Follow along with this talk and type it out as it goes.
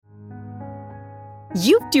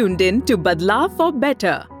You've tuned in to Badlav for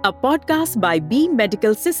Better, a podcast by B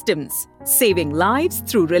Medical Systems, saving lives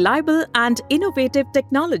through reliable and innovative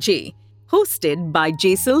technology. Hosted by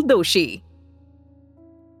Jaisal Doshi.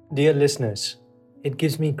 Dear listeners, it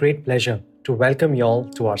gives me great pleasure to welcome you all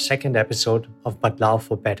to our second episode of Badlav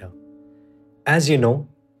for Better. As you know,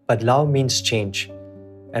 Badlav means change,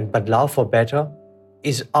 and Badlav for Better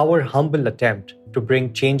is our humble attempt to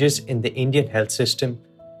bring changes in the Indian health system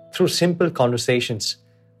through simple conversations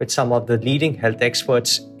with some of the leading health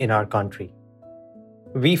experts in our country.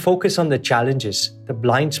 We focus on the challenges, the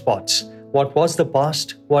blind spots, what was the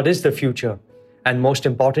past, what is the future, and most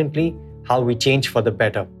importantly, how we change for the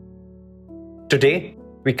better. Today,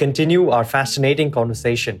 we continue our fascinating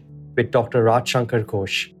conversation with Dr. Raj Shankar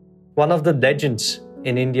Ghosh, one of the legends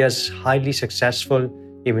in India's highly successful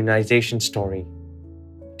immunization story.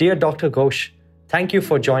 Dear Dr. Ghosh, thank you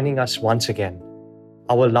for joining us once again.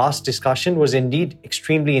 Our last discussion was indeed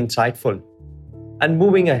extremely insightful. And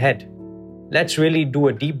moving ahead, let's really do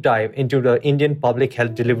a deep dive into the Indian public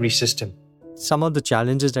health delivery system. Some of the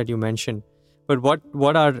challenges that you mentioned, but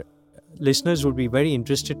what our listeners would be very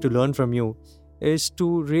interested to learn from you is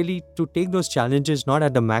to take those challenges not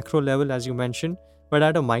at the macro level, as you mentioned, but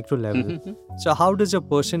at a micro level. So how does a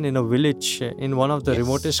person in a village in one of the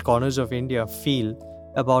remotest corners of India feel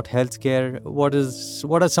about healthcare? What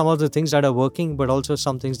are some of the things that are working, but also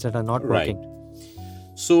some things that are not working?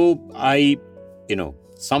 Right. So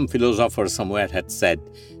some philosopher somewhere had said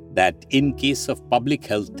that in case of public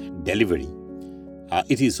health delivery,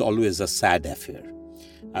 it is always a SAD affair.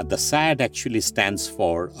 The SAD actually stands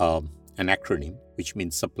for an acronym, which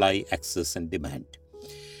means supply, access, and demand.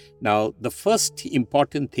 Now, the first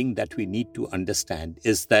important thing that we need to understand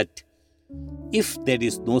is that if there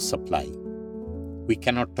is no supply, we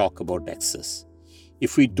cannot talk about access.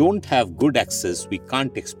 If we don't have good access, we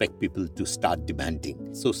can't expect people to start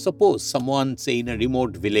demanding. So suppose someone, say in a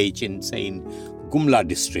remote village in Gumla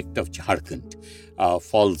district of Jharkhand,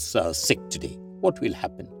 falls sick today. What will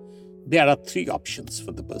happen? There are three options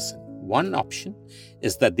for the person. One option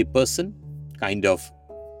is that the person kind of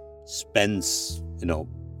spends,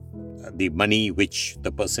 the money which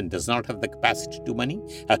the person does not have the capacity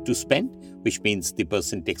to spend, which means the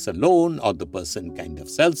person takes a loan or the person kind of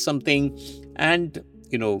sells something and,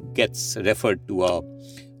 gets referred to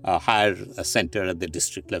a higher center at the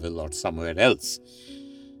district level or somewhere else.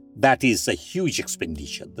 That is a huge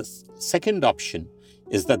expenditure. The second option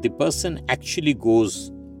is that the person actually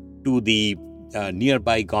goes to the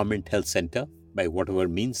nearby government health center, by whatever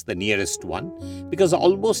means, the nearest one, because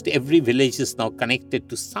almost every village is now connected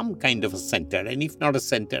to some kind of a center, and if not a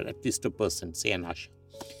center, at least a person, say an Asha,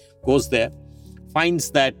 goes there, finds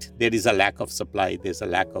that there is a lack of supply, there's a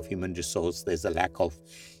lack of human resource, there's a lack of,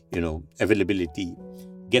 availability,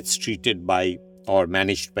 gets treated by or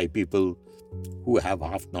managed by people who have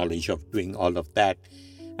half knowledge of doing all of that.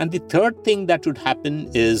 And the third thing that would happen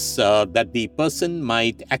is that the person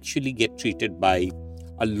might actually get treated by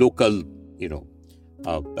a local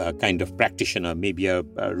kind of practitioner, maybe a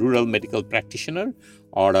rural medical practitioner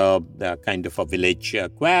or a kind of a village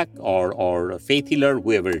quack or a faith healer,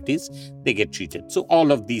 whoever it is, they get treated. So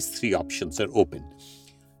all of these three options are open.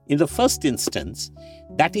 In the first instance,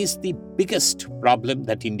 that is the biggest problem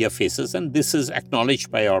that India faces, and this is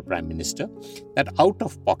acknowledged by our Prime Minister, that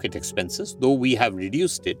out-of-pocket expenses, though we have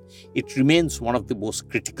reduced it, it remains one of the most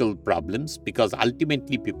critical problems because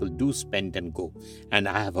ultimately people do spend and go. And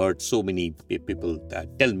I have heard so many people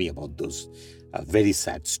tell me about those very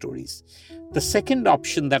sad stories. The second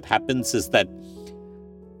option that happens is that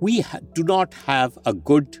we do not have a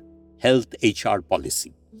good health HR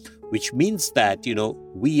policy, which means that,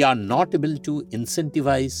 we are not able to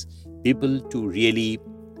incentivize people to really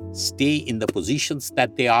stay in the positions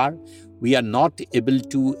that they are. We are not able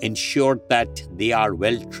to ensure that they are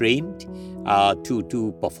well trained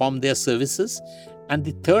to perform their services. And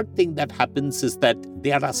the third thing that happens is that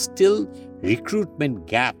there are still recruitment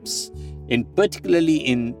gaps, particularly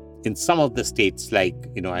in some of the states, like,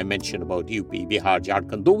 I mentioned about UP, Bihar,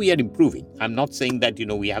 Jharkhand, though we are improving. I'm not saying that,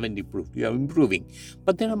 we haven't improved. We are improving.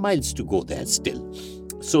 But there are miles to go there still.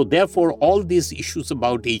 So therefore, all these issues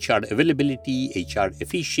about HR availability, HR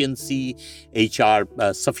efficiency, HR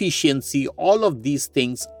sufficiency, all of these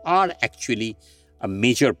things are actually a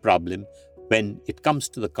major problem when it comes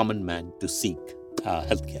to the common man to seek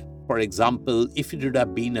healthcare. For example, if it would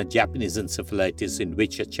have been a Japanese encephalitis in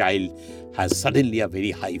which a child has suddenly a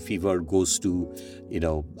very high fever, goes to,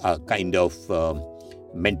 a kind of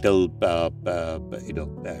mental,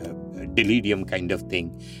 delirium kind of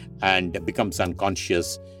thing, and becomes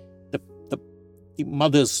unconscious, the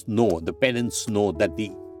mothers know, the parents know that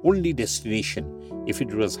the only destination if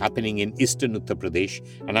it was happening in eastern Uttar Pradesh,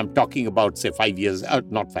 and I'm talking about, say, 10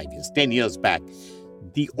 years back,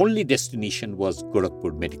 the only destination was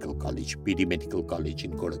Gorakhpur Medical College, PD Medical College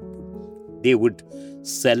in Gorakhpur. They would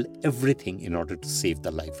sell everything in order to save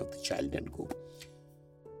the life of the child and go.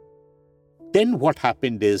 Then what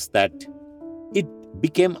happened is that it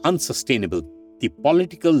became unsustainable. The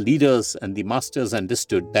political leaders and the masters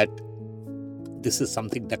understood that this is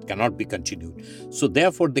something that cannot be continued. So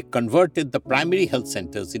therefore, they converted the primary health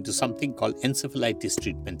centers into something called encephalitis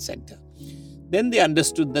treatment center. Then they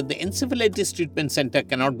understood that the encephalitis treatment center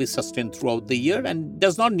cannot be sustained throughout the year and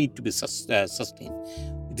does not need to be sustained.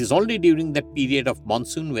 It is only during that period of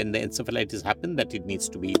monsoon when the encephalitis happens that it needs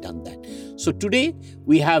to be done that. So today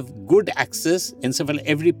we have good access.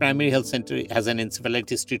 Every primary health center has an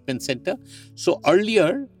encephalitis treatment center. So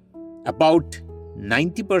earlier, about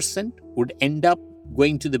 90% would end up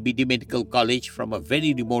going to the BD Medical College from a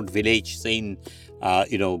very remote village, say in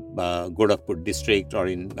Gorakhpur district or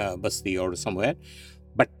in Basti or somewhere.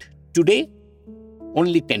 But today,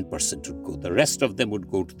 only 10% would go. The rest of them would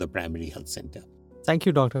go to the primary health center. Thank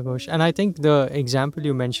you, Dr. Ghosh. And I think the example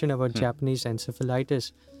you mentioned about Japanese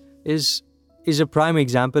encephalitis is a prime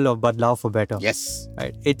example of Badlao for better. Yes.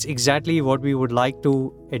 Right? It's exactly what we would like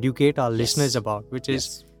to educate our listeners about, which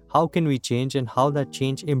is how can we change and how that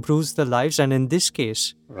change improves the lives. And in this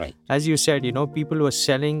case, right, as you said, people were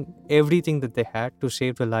selling everything that they had to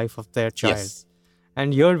save the life of their child. Yes.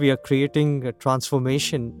 And here we are creating a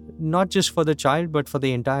transformation, not just for the child, but for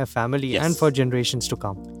the entire family and for generations to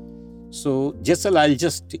come. So, Jaisal, I'll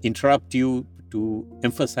just interrupt you to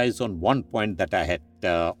emphasize on one point that I had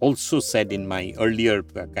also said in my earlier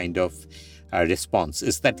response,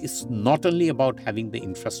 is that it's not only about having the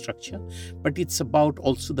infrastructure, but it's about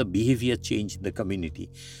also the behavior change in the community.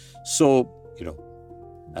 So,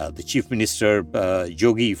 the Chief Minister,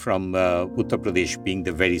 Yogi from Uttar Pradesh, being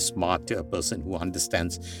the very smart person who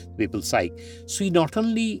understands people's psyche. So he not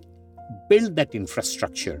only built that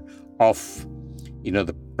infrastructure of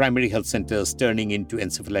the primary health centers turning into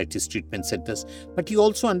encephalitis treatment centers, but he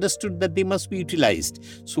also understood that they must be utilized.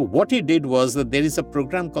 So what he did was that there is a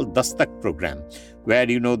program called Dastak program, where,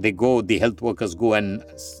 the health workers go and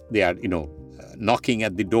they are, knocking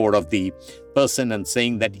at the door of the person and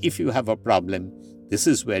saying that if you have a problem, this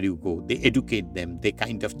is where you go. They educate them. They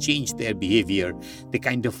kind of change their behavior. They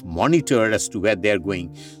kind of monitor as to where they're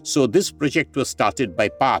going. So this project was started by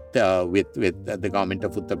Part-2 with the government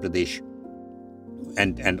of Uttar Pradesh,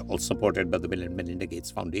 and also supported by the Bill and Melinda Gates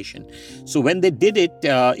Foundation. So when they did it,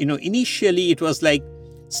 initially it was like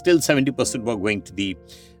still 70% were going to the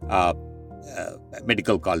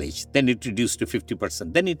medical college. Then it reduced to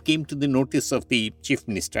 50%. Then it came to the notice of the Chief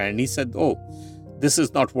Minister, and he said, this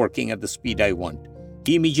is not working at the speed I want.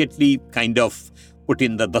 He immediately kind of put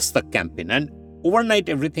in the Dastak campaign, and overnight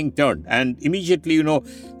everything turned, and immediately 70%,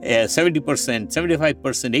 75%,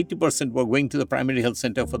 80% were going to the primary health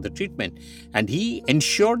center for the treatment, and he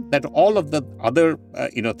ensured that all of the other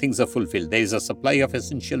things are fulfilled. There is a supply of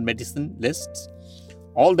essential medicine lists.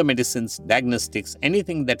 All the medicines, diagnostics,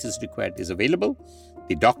 anything that is required is available.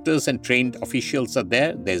 The doctors and trained officials are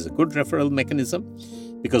there. There is a good referral mechanism,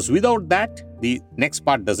 because without that, the next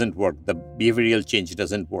part doesn't work. The behavioral change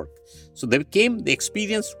doesn't work. So they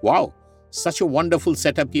experienced, wow, such a wonderful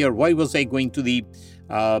setup here. Why was I going to the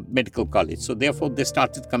medical college? So therefore, they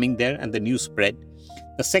started coming there, and the news spread.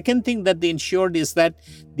 The second thing that they ensured is that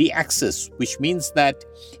the access, which means that,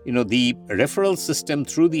 the referral system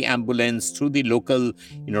through the ambulance, through the local,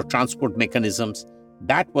 transport mechanisms,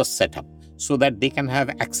 that was set up so that they can have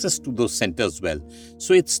access to those centers well.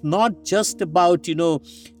 So it's not just about,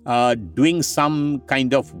 doing some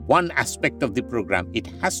kind of one aspect of the program. It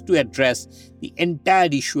has to address the entire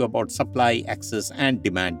issue about supply, access, and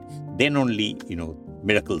demand. Then only,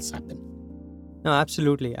 miracles happen. No,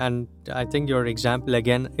 absolutely. And I think your example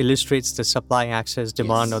again illustrates the supply, access,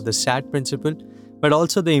 demand, or the SAT principle, but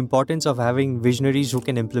also the importance of having visionaries who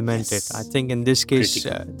can implement it. I think in this case,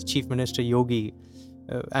 the Chief Minister Yogi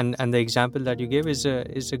and the example that you gave is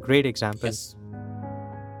a great example. Yes.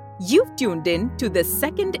 You've tuned in to the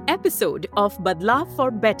second episode of Badlaav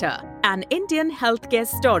for Better, an Indian healthcare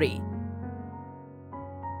story.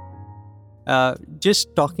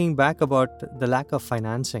 Just talking back about the lack of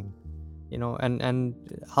financing, and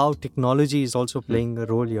how technology is also playing a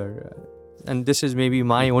role here. And this is maybe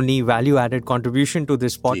my only value-added contribution to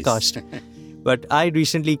this podcast. But I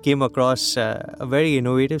recently came across a very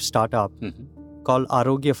innovative startup called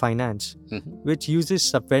Arogya Finance, which uses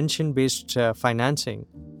subvention-based financing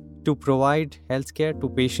to provide healthcare to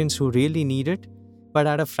patients who really need it, but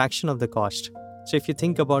at a fraction of the cost. So if you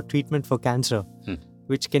think about treatment for cancer,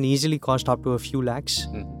 which can easily cost up to a few lakhs,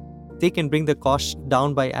 they can bring the cost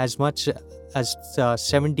down by as much as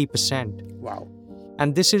 70%. Wow.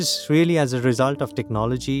 And this is really as a result of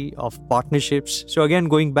technology, of partnerships. So again,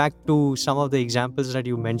 going back to some of the examples that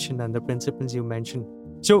you mentioned and the principles you mentioned.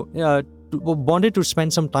 So wanted to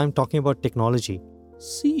spend some time talking about technology.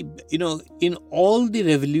 See, in all the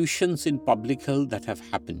revolutions in public health that have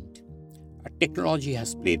happened, technology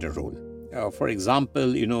has played a role. For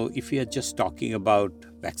example, if we are just talking about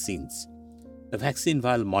vaccines, the vaccine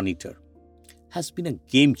vial monitor has been a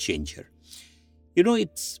game changer.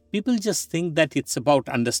 People just think that it's about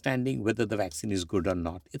understanding whether the vaccine is good or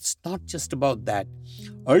not. It's not just about that.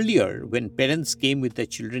 Earlier, when parents came with their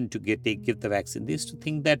children to give the vaccine, they used to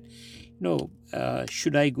think that,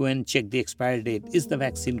 should I go and check the expiry date? Is the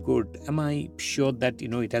vaccine good? Am I sure that,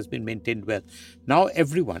 it has been maintained well? Now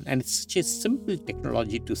everyone, and it's such a simple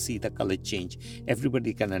technology to see the color change,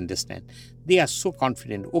 everybody can understand. They are so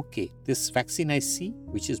confident, okay, this vaccine I see,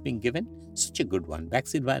 which is being given, such a good one.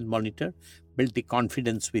 Vaccine vial monitor built the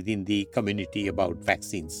confidence within the community about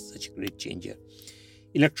vaccines, such a great changer.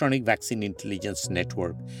 Electronic Vaccine Intelligence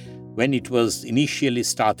Network. When it was initially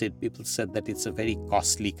started, people said that it's a very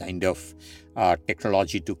costly kind of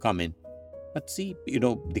technology to come in. But see,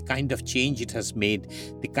 the kind of change it has made,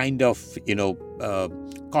 the kind of,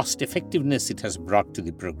 cost effectiveness it has brought to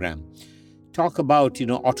the program. Talk about,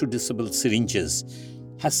 auto-disable syringes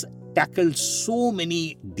has tackled so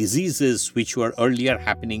many diseases which were earlier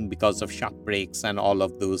happening because of shock breaks and all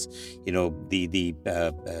of those, the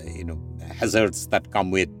hazards that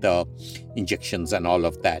come with injections and all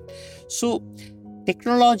of that. So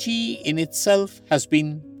technology in itself has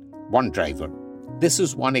been one driver. This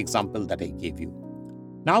is one example that I gave you.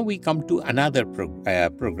 Now we come to another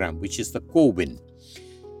program, which is the CoWIN.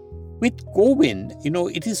 With CoWIN,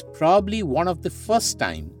 it is probably one of the first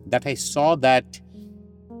time that I saw that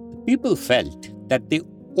people felt that they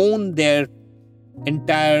own their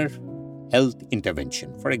entire health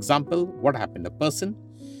intervention. For example, what happened? A person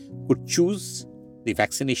could choose the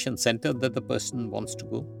vaccination center that the person wants to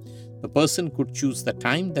go. The person could choose the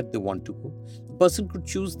time that they want to go. The person could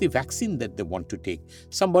choose the vaccine that they want to take.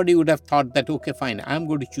 Somebody would have thought that, okay, fine, I'm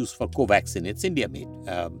going to choose for Covaxin. It's India-made,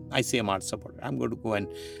 ICMR supported. I'm going to go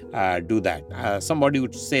and do that. Somebody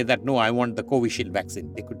would say that, no, I want the Covishield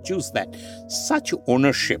vaccine. They could choose that. Such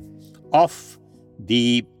ownership of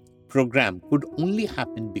the program could only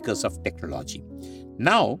happen because of technology.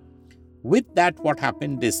 Now, with that, what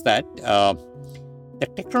happened is that the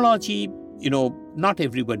technology, not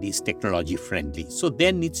everybody is technology friendly. So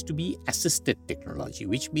there needs to be assisted technology,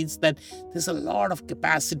 which means that there's a lot of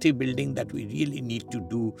capacity building that we really need to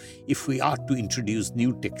do if we are to introduce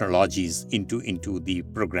new technologies into the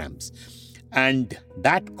programs. And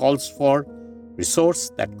that calls for resource,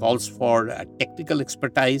 that calls for technical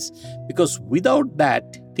expertise, because without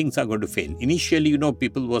that, things are going to fail. Initially,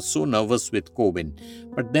 people were so nervous with CoWIN,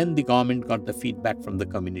 but then the government got the feedback from the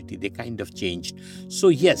community. They kind of changed. So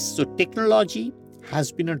yes, so technology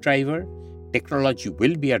has been a driver. Technology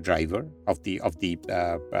will be a driver of the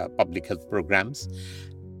public health programs.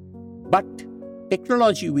 But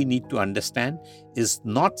technology, we need to understand, is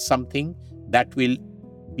not something that will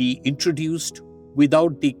be introduced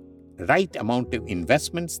without the right amount of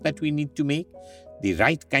investments that we need to make, the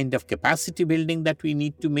right kind of capacity building that we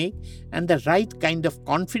need to make, and the right kind of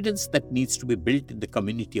confidence that needs to be built in the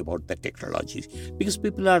community about the technologies. Because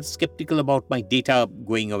people are skeptical about my data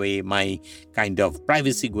going away, my kind of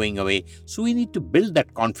privacy going away. So we need to build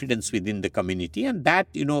that confidence within the community, and that,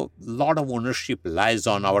 a lot of ownership lies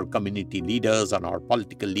on our community leaders, on our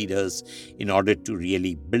political leaders, in order to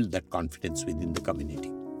really build that confidence within the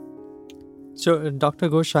community. So, Dr.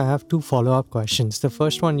 Ghosh, I have two follow-up questions. The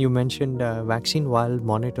first one, you mentioned vaccine vial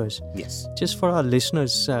monitors. Yes. Just for our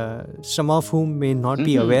listeners, some of whom may not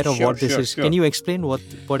be aware of what this is. Can you explain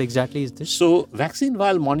what exactly is this? So, vaccine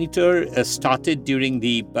vial monitor started during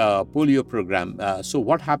the polio program. So,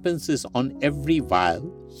 what happens is on every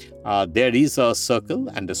vial, there is a circle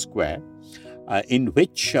and a square in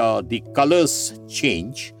which the colors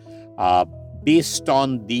change based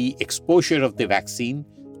on the exposure of the vaccine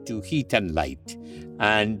to heat and light.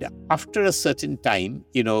 And after a certain time,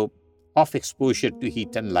 of exposure to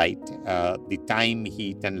heat and light, the time,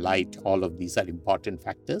 heat and light, all of these are important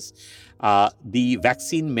factors. The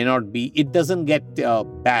vaccine may not be, it doesn't get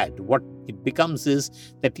bad. What it becomes is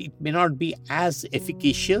that it may not be as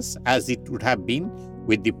efficacious as it would have been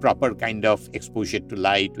with the proper kind of exposure to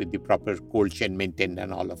light, with the proper cold chain maintained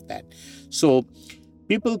and all of that. So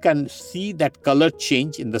people can see that color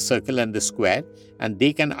change in the circle and the square, and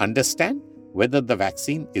they can understand whether the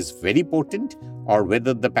vaccine is very potent or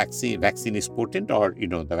whether the vaccine is potent, or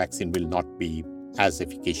the vaccine will not be as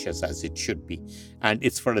efficacious as it should be. And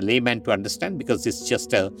it's for a layman to understand, because it's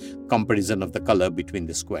just a comparison of the color between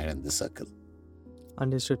the square and the circle.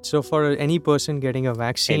 Understood. So for any person getting a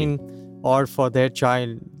vaccine or for their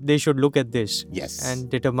child, they should look at this. Yes. And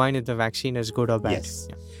determine if the vaccine is good or bad. Yes.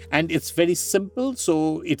 Yeah. And it's very simple.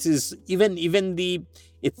 So it is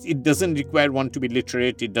it doesn't require one to be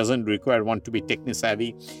literate. It doesn't require one to be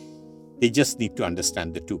techno-savvy. They just need to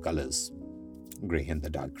understand the two colors, gray and the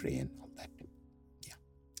dark gray and all that. Yeah.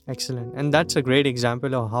 Excellent. And that's a great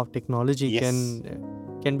example of how technology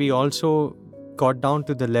can be also got down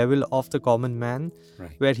to the level of the common man,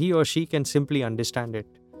 right, where he or she can simply understand it.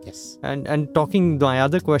 Yes. And my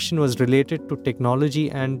other question was related to technology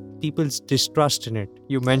and people's distrust in it.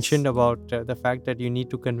 You mentioned about the fact that you need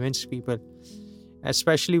to convince people,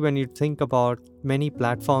 especially when you think about many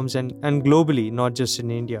platforms and globally, not just in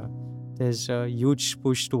India. There's a huge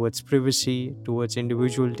push towards privacy, towards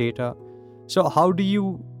individual data. So how do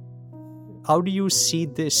you see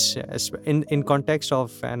this in context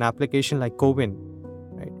of an application like CoWIN,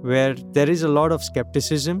 right, where there is a lot of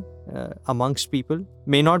skepticism amongst people,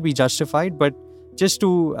 may not be justified, but just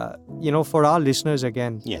to for our listeners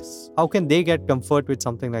again, yes, how can they get comfort with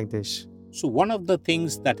something like this? So one of the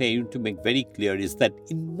things that I need to make very clear is that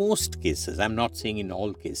in most cases, I'm not saying in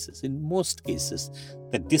all cases, in most cases,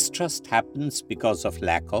 the distrust happens because of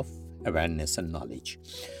lack of awareness and knowledge.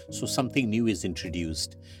 So something new is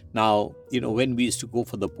introduced. Now, when we used to go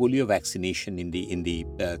for the polio vaccination in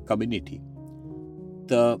the community,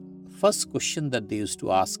 the first question that they used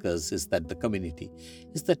to ask us is that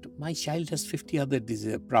my child has 50 other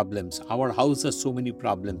problems. Our house has so many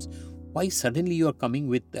problems. Why suddenly you are coming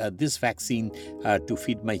with this vaccine to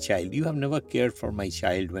feed my child? You have never cared for my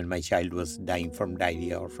child when my child was dying from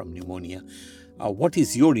diarrhea or from pneumonia. What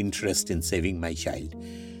is your interest in saving my child?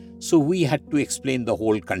 So we had to explain the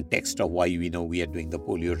whole context of why we are doing the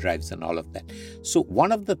polio drives and all of that. So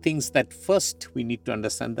one of the things that first we need to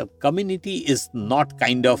understand, the community is not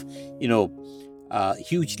kind of,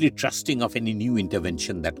 hugely trusting of any new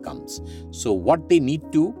intervention that comes. So what they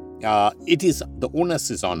need to, the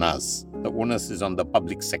onus is on us. The onus is on the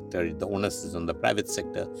public sector. The onus is on the private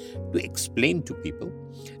sector to explain to people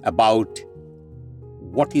about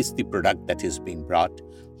what is the product that is being brought,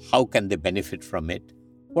 how can they benefit from it,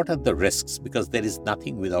 what are the risks, because there is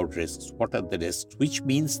nothing without risks. What are the risks? Which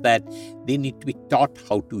means that they need to be taught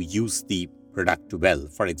how to use the product well.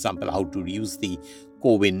 For example, how to use the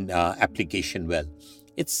CoWIN application well.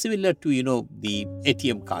 It's similar to, the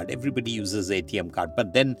ATM card. Everybody uses ATM card,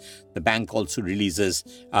 but then the bank also releases,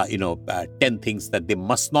 10 things that they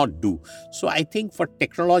must not do. So I think for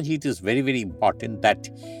technology, it is very, very important that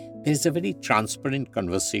there's a very transparent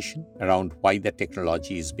conversation around why the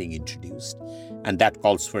technology is being introduced, and that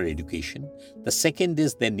calls for education. The second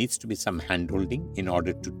is there needs to be some handholding in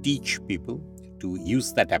order to teach people to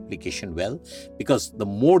use that application well, because the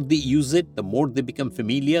more they use it, the more they become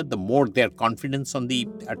familiar, the more their confidence on the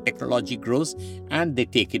technology grows, and they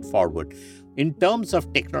take it forward. In terms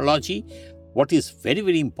of technology, what is very,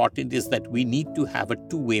 very important is that we need to have a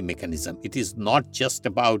two-way mechanism. It is not just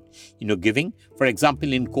about, giving. For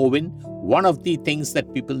example, in CoWIN, one of the things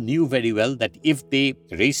that people knew very well, that if they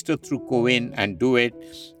register through CoWIN and do it,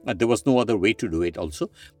 there was no other way to do it also,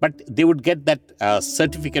 but they would get that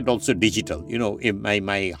certificate also digital.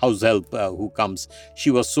 My house help who comes,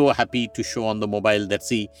 she was so happy to show on the mobile that,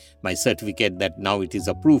 see, my certificate, that now it is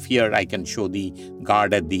a proof here. I can show the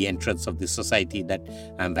guard at the entrance of the society that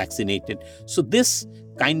I'm vaccinated. So this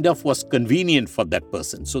kind of was convenient for that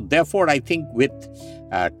person. So therefore, I think with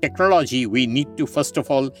technology, we need to first of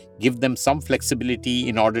all give them some flexibility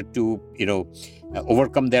in order to,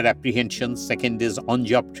 overcome their apprehensions. Second is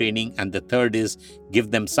on-job training. And the third is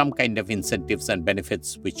give them some kind of incentives and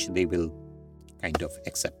benefits which they will kind of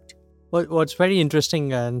accept. Well, what's very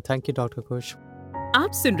interesting, and thank you, Dr. Ghosh.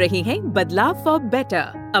 आप सुन रहे हैं बदलाव for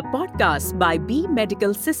better, a podcast by B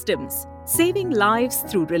Medical Systems, saving lives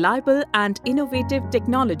through reliable and innovative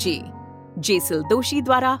technology. Jaisal Doshi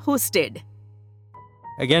द्वारा hosted.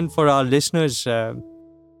 Again, for our listeners,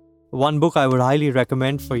 one book I would highly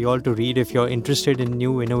recommend for you all to read if you're interested in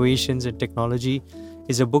new innovations in technology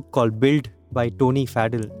is a book called Build by Tony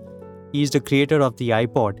Fadell. He's the creator of the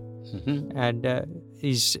iPod, and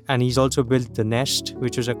he's also built the Nest,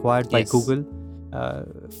 which was acquired by Google.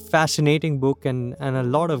 Fascinating book and a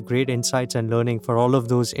lot of great insights and learning for all of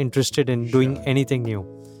those interested in doing anything new.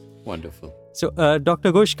 Wonderful. So,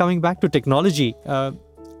 Dr. Ghosh, coming back to technology,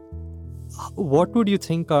 what do you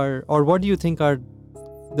think are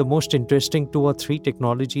the most interesting 2 or 3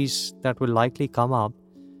 technologies that will likely come up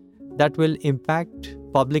that will impact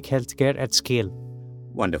public healthcare at scale?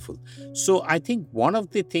 Wonderful. So I think one of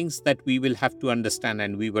the things that we will have to understand,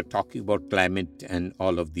 and we were talking about climate and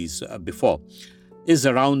all of these before, is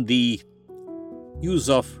around the use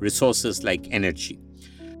of resources like energy.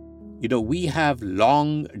 We have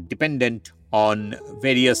long dependent on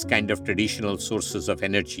various kind of traditional sources of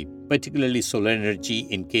energy, particularly solar energy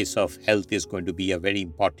in case of health is going to be a very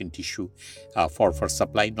important issue for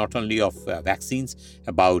supply, not only of vaccines,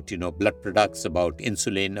 about blood products, about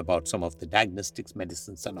insulin, about some of the diagnostics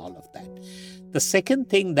medicines and all of that. The second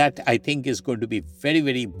thing that I think is going to be very,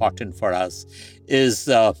 very important for us is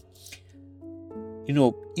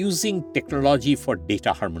using technology for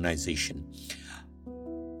data harmonization.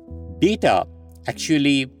 Data,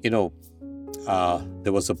 actually,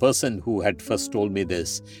 there was a person who had first told me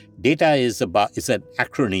this. Data is an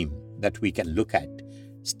acronym that we can look at,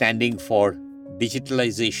 standing for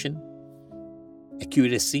digitalization,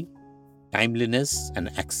 accuracy, timeliness, and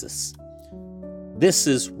access. This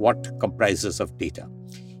is what comprises of data.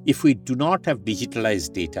 If we do not have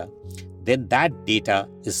digitalized data, then that data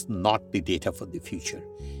is not the data for the future.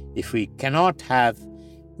 If we cannot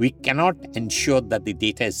ensure that the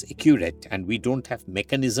data is accurate, and we don't have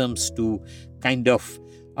mechanisms to kind of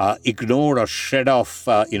ignore or shred off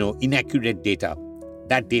inaccurate data,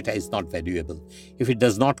 that data is not valuable. If it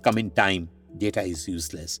does not come in time, data is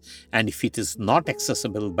useless. And if it is not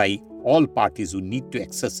accessible by all parties who need to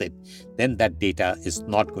access it, then that data is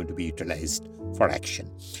not going to be utilized for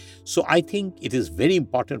action. So I think it is very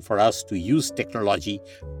important for us to use technology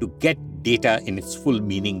to get data in its full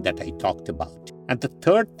meaning that I talked about. And the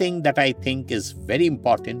third thing that I think is very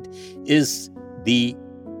important is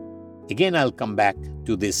again, I'll come back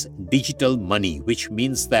to this digital money, which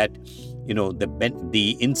means that,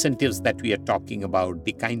 the incentives that we are talking about,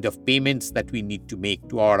 the kind of payments that we need to make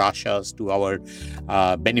to our ashas, to our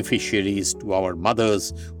beneficiaries, to our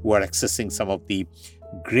mothers who are accessing some of the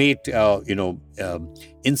great,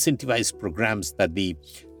 incentivized programs that the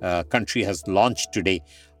country has launched today.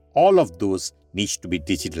 All of those needs to be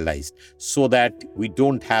digitalized so that we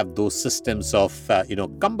don't have those systems of,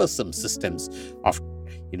 cumbersome systems of,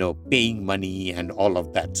 paying money and all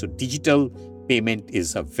of that. So digital payment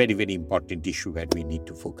is a very, very important issue where we need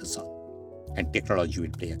to focus on. And technology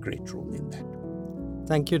will play a great role in that.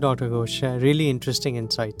 Thank you, Dr. Ghosh. Really interesting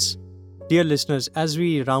insights. Dear listeners, as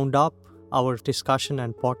we round up our discussion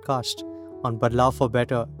and podcast on Badlav for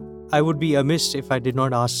Better, I would be amiss if I did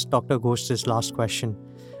not ask Dr. Ghosh this last question.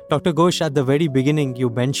 Dr. Ghosh, at the very beginning, you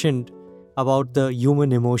mentioned about the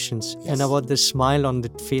human emotions and about the smile on the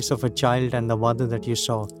face of a child and the mother that you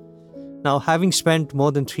saw. Now, having spent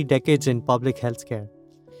more than 3 decades in public healthcare,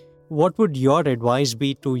 what would your advice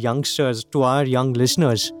be to youngsters, to our young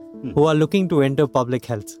listeners who are looking to enter public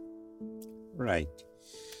health? Right.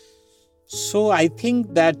 So I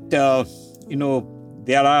think that,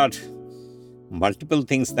 there are multiple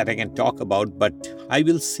things that I can talk about, but I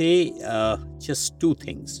will say just 2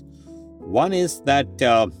 things. One is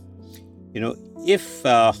that, if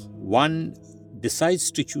one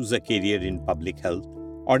decides to choose a career in public health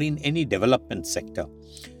or in any development sector,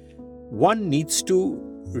 one needs to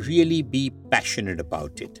really be passionate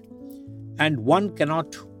about it. And one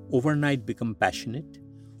cannot overnight become passionate.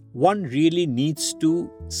 One really needs to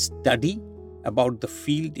study about the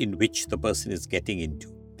field in which the person is getting into.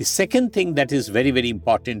 The second thing that is very, very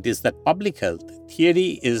important is that public health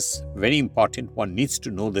theory is very important. One needs to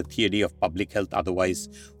know the theory of public health, otherwise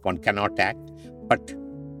one cannot act. But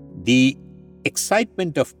the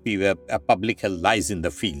excitement of public health lies in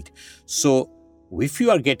the field. So if you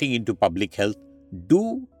are getting into public health,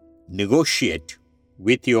 do negotiate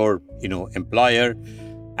with your employer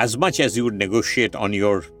as much as you would negotiate on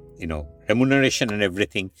your remuneration and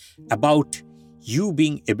everything, about you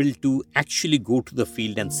being able to actually go to the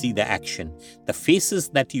field and see the action, the faces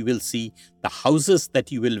that you will see, the houses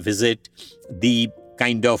that you will visit, the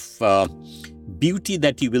kind of beauty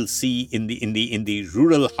that you will see in the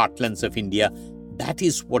rural heartlands of India. That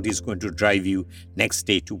is what is going to drive you next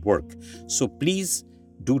day to work. So please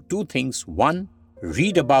do 2 things. One,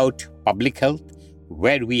 read about public health,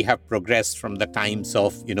 where we have progressed from the times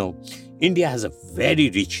of, India has a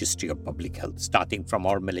very rich history of public health, starting from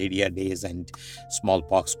our malaria days and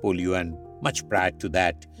smallpox, polio, and much prior to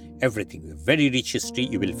that, everything. A very rich history.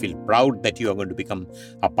 You will feel proud that you are going to become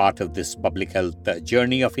a part of this public health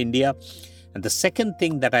journey of India. And the second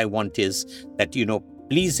thing that I want is that,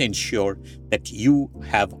 please ensure that you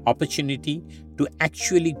have opportunity to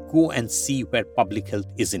actually go and see where public health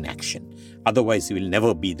is in action. Otherwise, you will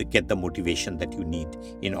never get the motivation that you need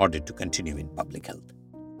in order to continue in public health.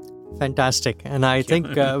 Fantastic. And I think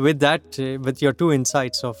with that, with your two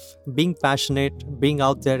insights of being passionate, being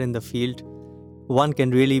out there in the field, one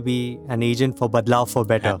can really be an agent for Badlaav for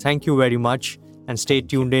Better. Thank you very much, and stay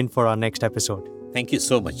tuned in for our next episode. Thank you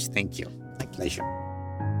so much. Thank you. My pleasure.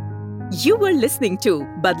 You were listening to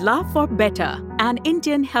Badlaav for Better, an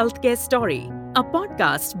Indian healthcare story, a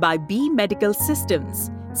podcast by B Medical Systems,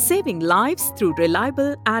 saving lives through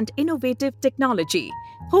reliable and innovative technology,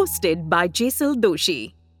 hosted by Jaisal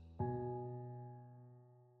Doshi.